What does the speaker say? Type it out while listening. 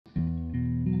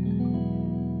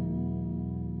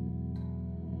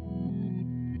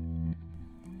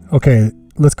Okay,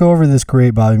 let's go over this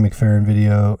great Bobby Mcferrin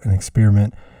video and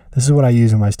experiment. This is what I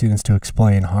use with my students to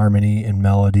explain harmony and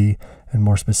melody, and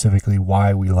more specifically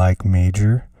why we like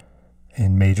major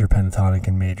and major pentatonic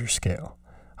and major scale.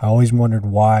 I always wondered,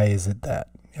 why is it that?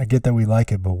 I get that we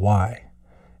like it, but why?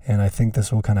 And I think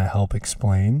this will kind of help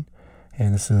explain.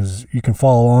 And this is, you can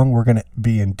follow along. We're going to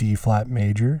be in D flat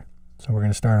major. So we're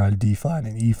going to start on D flat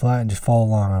and E flat and just follow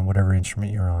along on whatever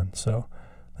instrument you're on. So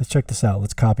let's check this out.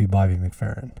 Let's copy Bobby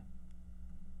Mcferrin.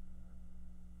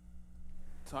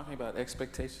 Talking about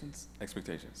expectations.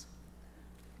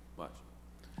 Watch.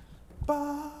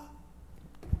 Ba,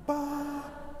 ba.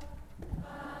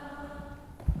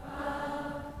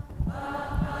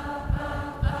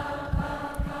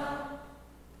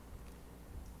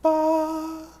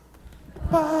 Ba,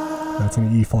 ba, that's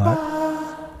an E flat,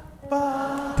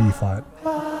 ba, D flat.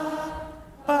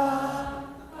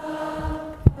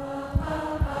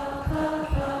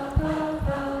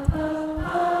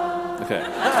 Okay.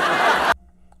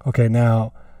 Okay,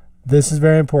 now this is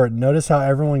very important. Notice how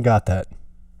everyone got that.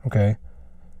 Okay.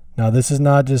 Now this is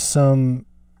not just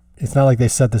it's not like they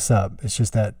set this up. It's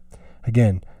just that,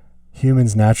 again,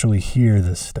 humans naturally hear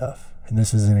this stuff. And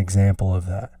this is an example of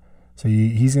that. So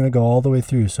he's going to go all the way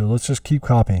through. So let's just keep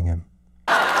copying him.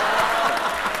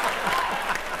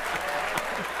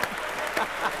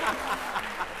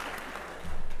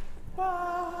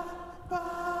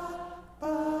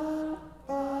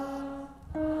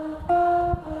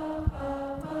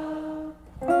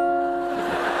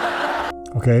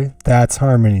 Okay, that's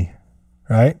harmony,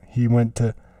 right? He went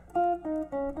to...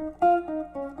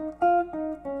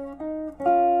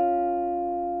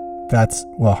 That's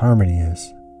what harmony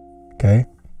is, okay?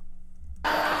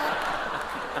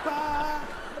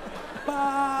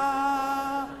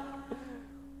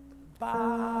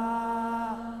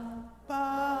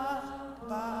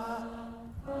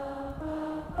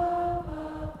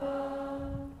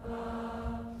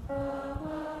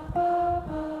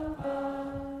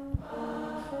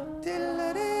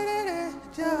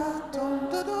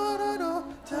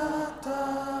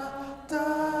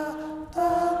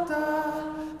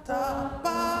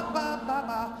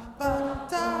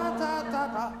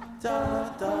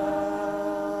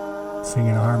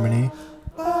 Singing a harmony,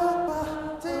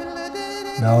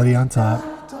 melody on top.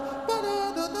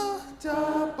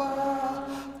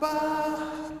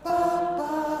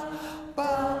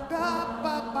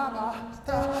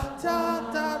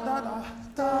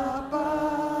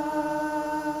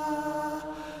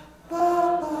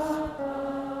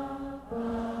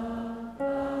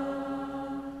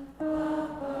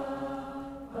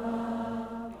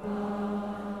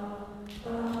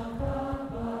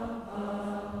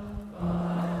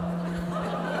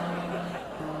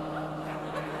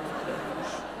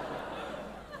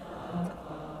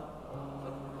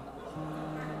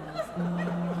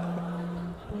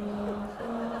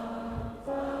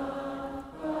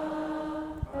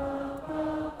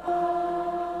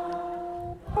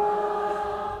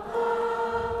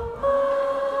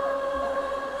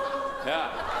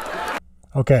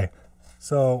 Okay,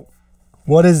 so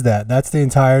what is that? That's the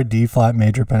entire D flat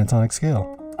major pentatonic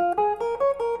scale.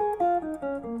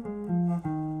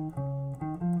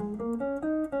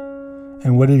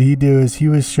 And what did he do is he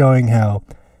was showing how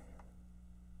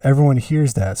everyone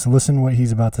hears that. So listen to what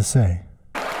he's about to say.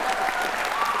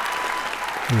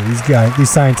 Ooh, these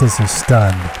scientists are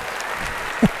stunned.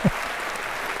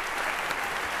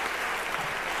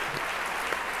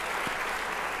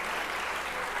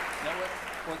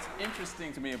 What's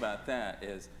interesting to me about that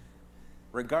is,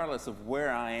 regardless of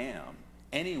where I am,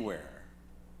 anywhere,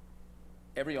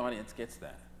 every audience gets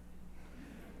that.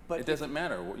 But it doesn't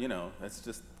matter, you know, that's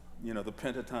just, you know, the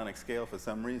pentatonic scale for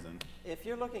some reason. If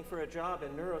you're looking for a job in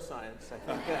neuroscience, I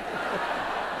think...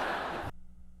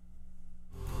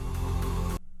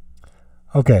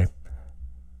 Okay,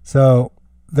 so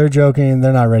they're joking.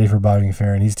 They're not ready for Bobby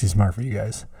Mcferrin. He's too smart for you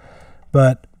guys.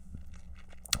 But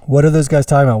what are those guys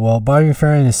talking about? Well, Bobby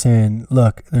Mcferrin is saying,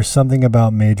 look, there's something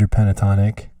about major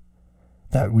pentatonic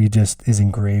that is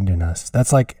ingrained in us.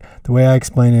 That's like, the way I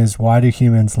explain it is, why do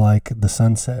humans like the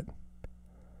sunset?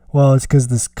 Well, it's because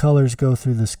the colors go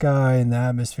through the sky and the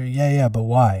atmosphere. Yeah, but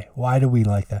why? Why do we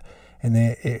like that? And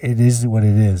it is what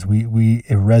it is. It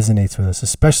resonates with us,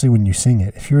 especially when you sing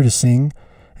it. If you were to sing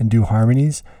and do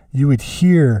harmonies, you would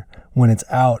hear when it's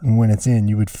out and when it's in.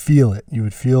 You would feel it. You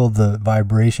would feel the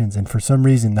vibrations. And for some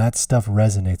reason, that stuff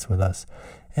resonates with us.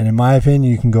 And in my opinion,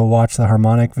 you can go watch the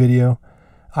harmonic video.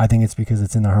 I think it's because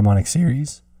it's in the harmonic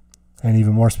series. And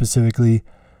even more specifically,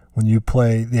 when you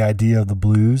play the idea of the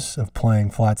blues, of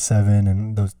playing flat 7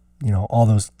 and those, you know, all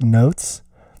those notes,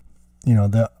 you know,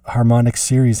 the harmonic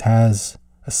series has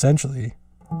essentially,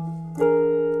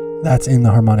 that's in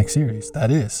the harmonic series.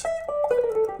 That is.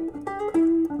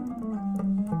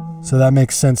 So that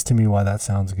makes sense to me why that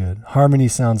sounds good. Harmony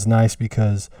sounds nice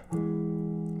because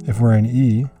if we're in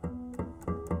E,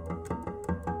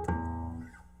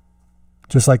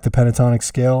 just like the pentatonic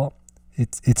scale,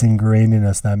 it's ingrained in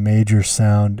us, that major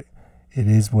sound. It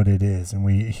is what it is, and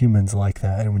we humans like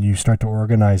that. And when you start to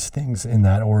organize things in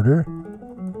that order,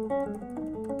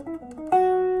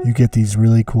 you get these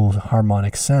really cool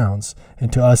harmonic sounds.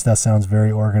 And to us, that sounds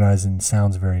very organized and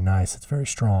sounds very nice. It's very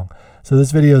strong. So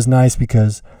this video is nice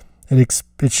because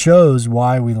it shows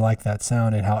why we like that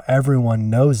sound and how everyone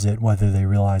knows it, whether they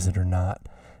realize it or not.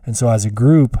 And so as a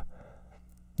group,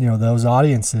 you know, those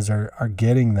audiences are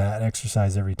getting that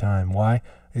exercise every time. Why?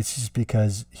 It's just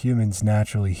because humans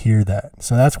naturally hear that.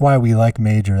 So that's why we like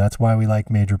major. That's why we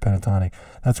like major pentatonic.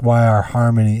 That's why our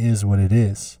harmony is what it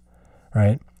is,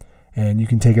 right? And you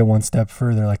can take it one step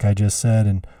further, like I just said.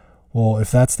 And, well,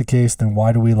 if that's the case, then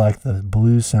why do we like the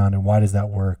blues sound and why does that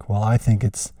work? Well, I think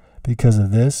it's because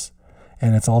of this.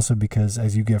 And it's also because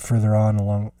as you get further on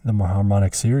along the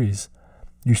harmonic series,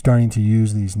 you're starting to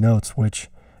use these notes, which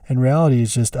in reality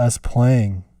is just us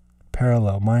playing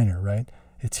parallel minor, right?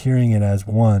 It's hearing it as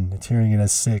 1, it's hearing it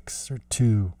as 6 or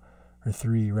 2 or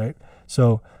 3, right?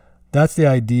 So that's the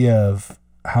idea of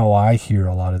how I hear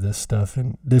a lot of this stuff.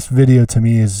 And this video to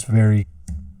me is very,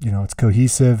 you know, it's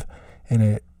cohesive and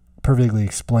it perfectly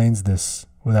explains this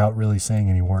without really saying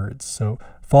any words. So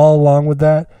follow along with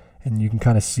that and you can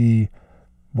kind of see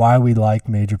why we like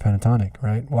major pentatonic,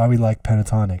 right? Why we like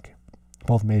pentatonic,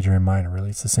 both major and minor, really.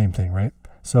 It's the same thing, right?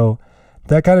 So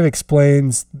that kind of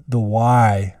explains the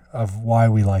why of why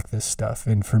we like this stuff.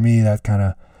 And for me, that kind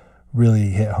of really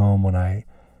hit home when I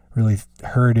really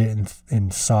heard it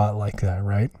and saw it like that,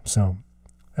 right? So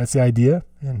that's the idea,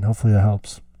 and hopefully that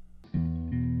helps.